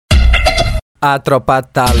A tropa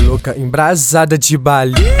tá louca, embrasada de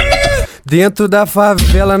balinha. Dentro da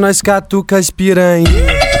favela nós catuca as piranha.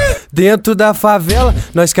 Dentro da favela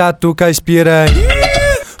nós catuca as piranha.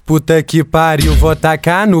 Puta que pariu, vou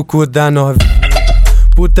tacar no cu da novinha.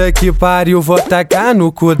 Puta que pariu, vou tacar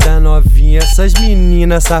no cu da novinha. Essas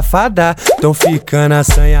meninas safadas tão ficando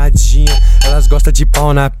assanhadinha. Elas gostam de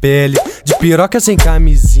pau na pele, de piroca sem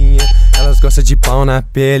camisinha. Elas gostam de pau na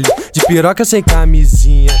pele, de piroca sem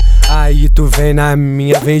camisinha. Aí tu vem na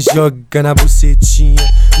minha, vem jogando a bucetinha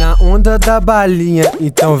na onda da balinha.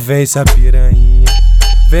 Então vem essa piranha,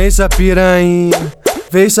 vem essa piranha,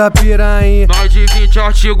 vem essa piranha. Mais de 20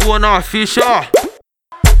 artigos na ficha,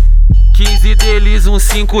 15 deles,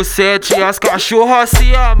 157. As cachorras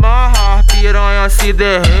se amarram, a piranha se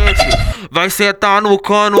derrete. Vai sentar no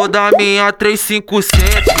cano da minha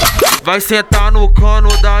 357. Vai sentar no cano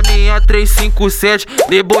da minha 357.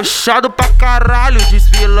 Debochado pra caralho,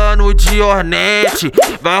 desfilando de Hornet.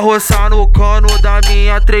 Vai roçar no cano da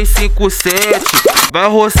minha 357. Vai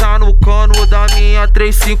roçar no cano da minha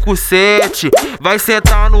 357. Vai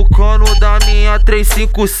sentar no cano da minha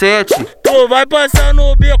 357. Tu vai passar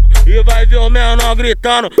no beco e vai ver o menor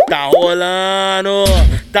gritando: tá rolando,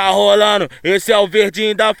 tá rolando. Esse é o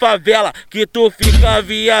verdinho da favela que tu fica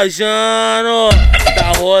viajando.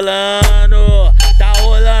 Tá rolando, tá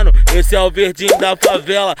rolando. Esse é o verdinho da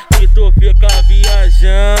favela que tu fica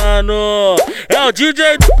viajando. É o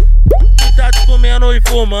DJ que tá te comendo e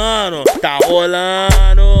fumando. Tá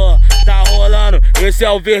rolando, tá rolando. Esse é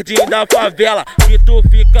o verdinho da favela que tu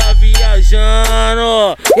fica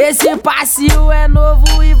viajando. Esse passeio é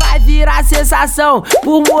novo e vai virar sensação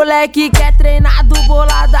pro moleque que é treinado,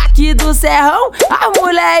 bolado aqui do serrão. A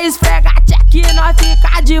mulher esfrega que nós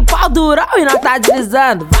fica de pau durão e nós tá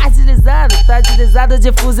deslizando, vai deslizando. Tá deslizando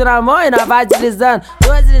de fuzil na mão e nós vai deslizando.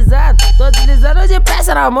 Tô deslizando de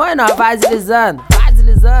peça na mão e nós vai deslizando.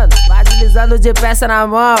 Vai deslizando de peça na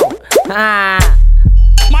mão.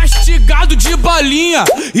 Mastigado de balinha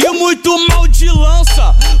e muito mal de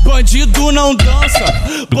lança. Bandido não dança,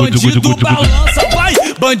 bandido balança. Vai,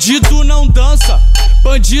 bandido não dança,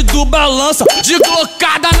 bandido balança. De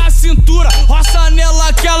glocada na cintura, roça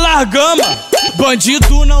nela que é largama.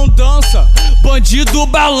 Bandido não dança, bandido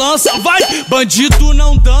balança. Vai, bandido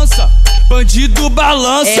não dança, bandido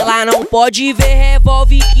balança. Ela não pode ver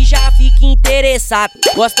revólver que já fica interessada.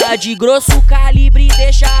 Gosta de grosso calibre,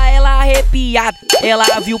 deixa ela arrepiada.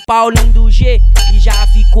 Ela viu Paulinho do G e já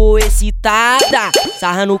ficou excitada.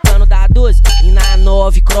 Sarra no cano da 12 e na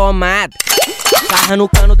 9 cromada. Sarra no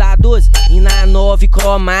cano da 12 e na 9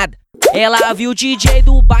 cromada. Ela viu o DJ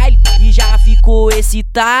do baile e já ficou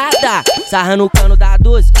excitada. Sarra no cano da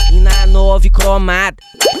 12 e na 9 cromada.